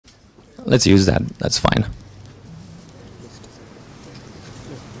let's use that. That's fine.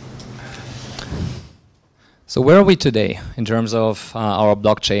 So where are we today in terms of our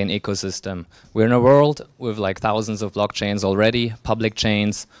blockchain ecosystem? We're in a world with like thousands of blockchains already, public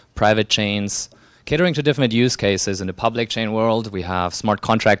chains, private chains, catering to different use cases. In the public chain world, we have smart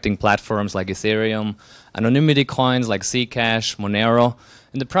contracting platforms like Ethereum, anonymity coins like Zcash, Monero.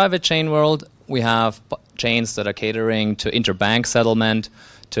 In the private chain world, we have chains that are catering to interbank settlement,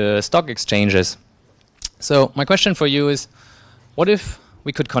 to stock exchanges. So my question for you is, what if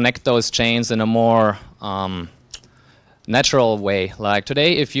we could connect those chains in a more natural way? Like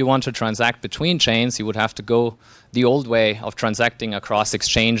today, if you want to transact between chains, you would have to go the old way of transacting across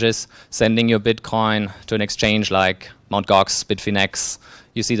exchanges, sending your Bitcoin to an exchange like Mt. Gox, Bitfinex.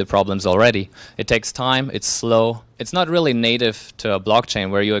 You see the problems already. It takes time, it's slow. It's not really native to a blockchain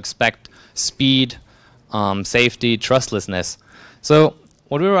where you expect speed, safety, trustlessness. So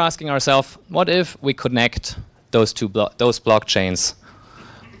what we were asking ourselves, what if we connect those blockchains?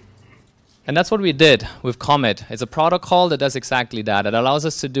 And that's what we did with COMIT. It's a protocol that does exactly that. It allows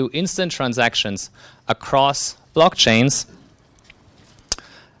us to do instant transactions across blockchains.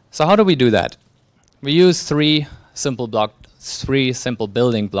 So how do we do that? We use three simple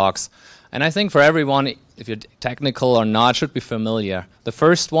building blocks. And I think for everyone, if you're technical or not, should be familiar. The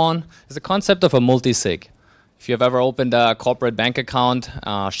first one is the concept of a multi-sig. If you've ever opened a corporate bank account,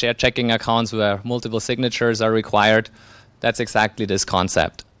 shared checking accounts where multiple signatures are required, that's exactly this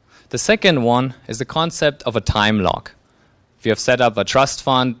concept. The second one is the concept of a time lock. If you have set up a trust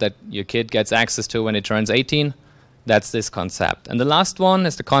fund that your kid gets access to when it turns 18, that's this concept. And the last one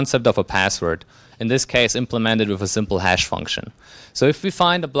is the concept of a password, in this case implemented with a simple hash function. So if we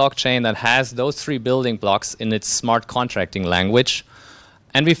find a blockchain that has those three building blocks in its smart contracting language,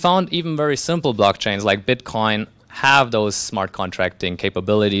 and we found even very simple blockchains like Bitcoin have those smart contracting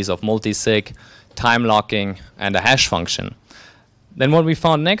capabilities of multi-sig, time locking, and a hash function, then what we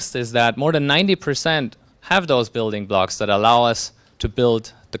found next is that more than 90% have those building blocks that allow us to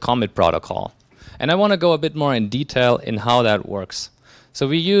build the COMIT protocol. And I want to go a bit more in detail in how that works. So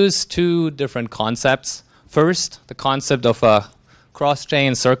we use two different concepts. First, the concept of a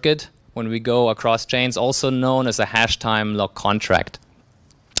cross-chain circuit when we go across chains, also known as a hash time lock contract.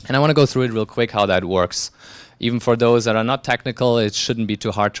 And I want to go through it real quick how that works. Even for those that are not technical, it shouldn't be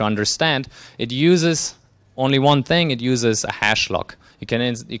too hard to understand. It uses only one thing. It uses a hash lock. You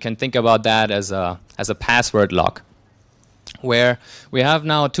can think about that as a password lock, where we have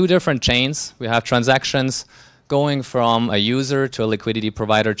now two different chains. We have transactions going from a user to a liquidity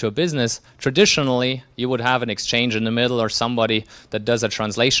provider to a business. Traditionally, you would have an exchange in the middle or somebody that does a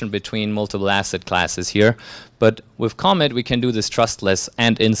translation between multiple asset classes here. But with COMIT, we can do this trustless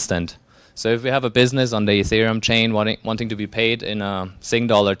and instant. So if we have a business on the Ethereum chain wanting to be paid in a Sing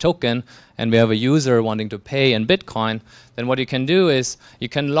dollar token, and we have a user wanting to pay in Bitcoin, then what you can do is you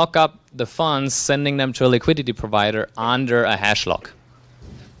can lock up the funds, sending them to a liquidity provider under a hash lock.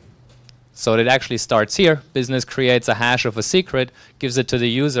 So it actually starts here. Business creates a hash of a secret, gives it to the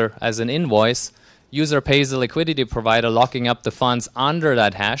user as an invoice. User pays the liquidity provider, locking up the funds under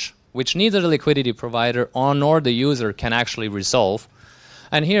that hash, which neither the liquidity provider nor the user can actually resolve.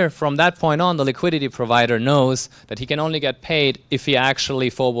 And here, from that point on, the liquidity provider knows that he can only get paid if he actually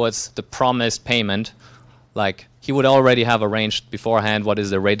forwards the promised payment. Like, he would already have arranged beforehand what is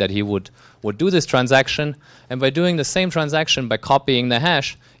the rate that he would do this transaction. And by doing the same transaction, by copying the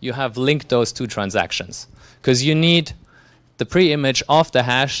hash, you have linked those two transactions. Because you need the pre-image of the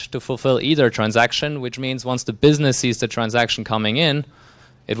hash to fulfill either transaction, which means once the business sees the transaction coming in,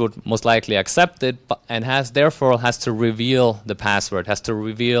 it would most likely accept it, and therefore has to reveal the password, has to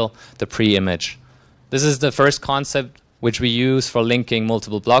reveal the pre-image. This is the first concept which we use for linking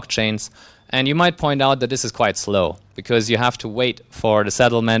multiple blockchains. And you might point out that this is quite slow, because you have to wait for the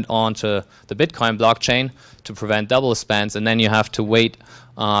settlement onto the Bitcoin blockchain to prevent double spends, and then you have to wait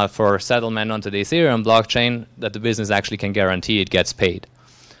for settlement onto the Ethereum blockchain that the business actually can guarantee it gets paid.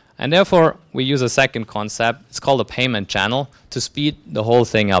 And therefore, we use a second concept. It's called a payment channel to speed the whole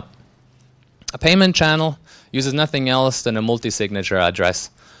thing up. A payment channel uses nothing else than a multi-signature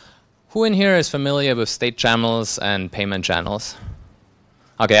address. Who in here is familiar with state channels and payment channels?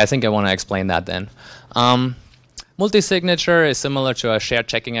 Okay, I think I want to explain that then. Multi-signature is similar to a shared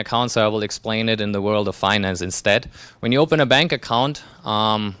checking account, so I will explain it in the world of finance instead. When you open a bank account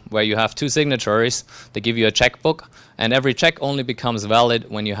where you have two signatories, they give you a checkbook, and every check only becomes valid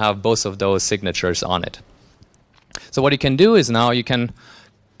when you have both of those signatures on it. So what you can do is now you can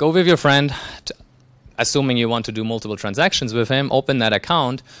go with your friend, assuming you want to do multiple transactions with him, open that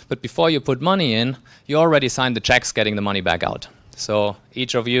account, but before you put money in, you already signed the checks getting the money back out. So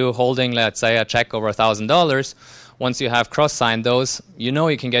each of you holding, let's say, a check over $1,000, once you have cross-signed those, you know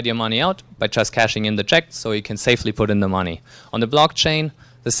you can get your money out by just cashing in the check, so you can safely put in the money. On the blockchain,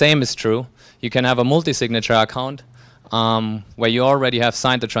 the same is true. You can have a multi-signature account where you already have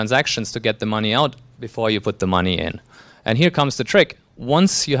signed the transactions to get the money out before you put the money in. And here comes the trick.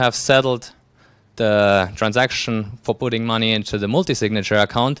 Once you have settled the transaction for putting money into the multi-signature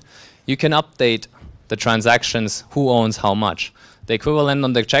account, you can update the transactions, who owns how much. The equivalent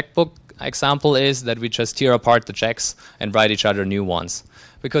on the checkbook example is that we just tear apart the checks and write each other new ones.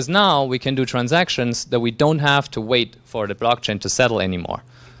 Because now we can do transactions that we don't have to wait for the blockchain to settle anymore.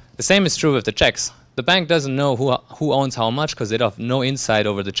 The same is true with the checks. The bank doesn't know who owns how much because they have no insight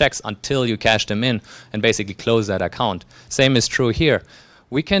over the checks until you cash them in and basically close that account. Same is true here.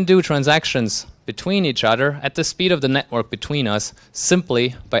 We can do transactions between each other at the speed of the network between us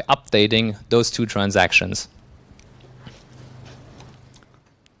simply by updating those two transactions.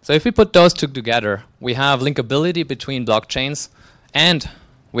 So if we put those two together, we have linkability between blockchains and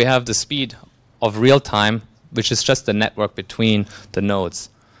we have the speed of real time, which is just the network between the nodes.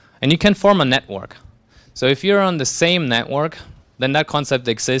 And you can form a network. So if you're on the same network, then that concept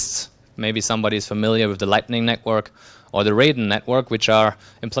exists. Maybe somebody is familiar with the Lightning Network or the Raiden Network, which are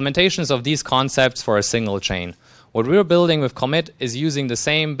implementations of these concepts for a single chain. What we're building with COMIT is using the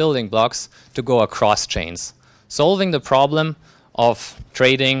same building blocks to go across chains, solving the problem of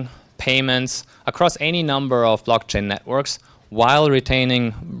trading, payments across any number of blockchain networks while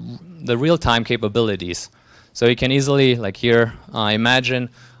retaining the real-time capabilities. So you can easily, like here, imagine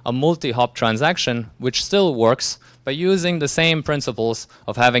a multi-hop transaction which still works by using the same principles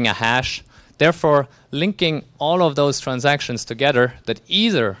of having a hash, therefore linking all of those transactions together that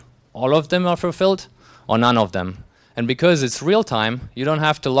either all of them are fulfilled or none of them. And because it's real time, you don't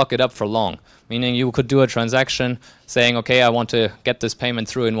have to lock it up for long, meaning you could do a transaction saying, okay, I want to get this payment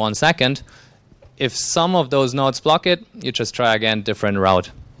through in 1 second. If some of those nodes block it, you just try again, different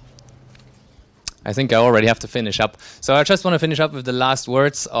route. I think I already have to finish up. So I just want to finish up with the last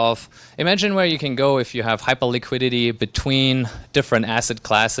words of, imagine where you can go if you have hyperliquidity between different asset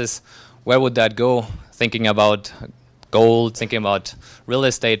classes. Where would that go? Thinking about gold, thinking about real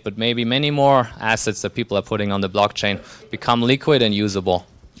estate, but maybe many more assets that people are putting on the blockchain become liquid and usable.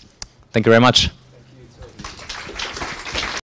 Thank you very much.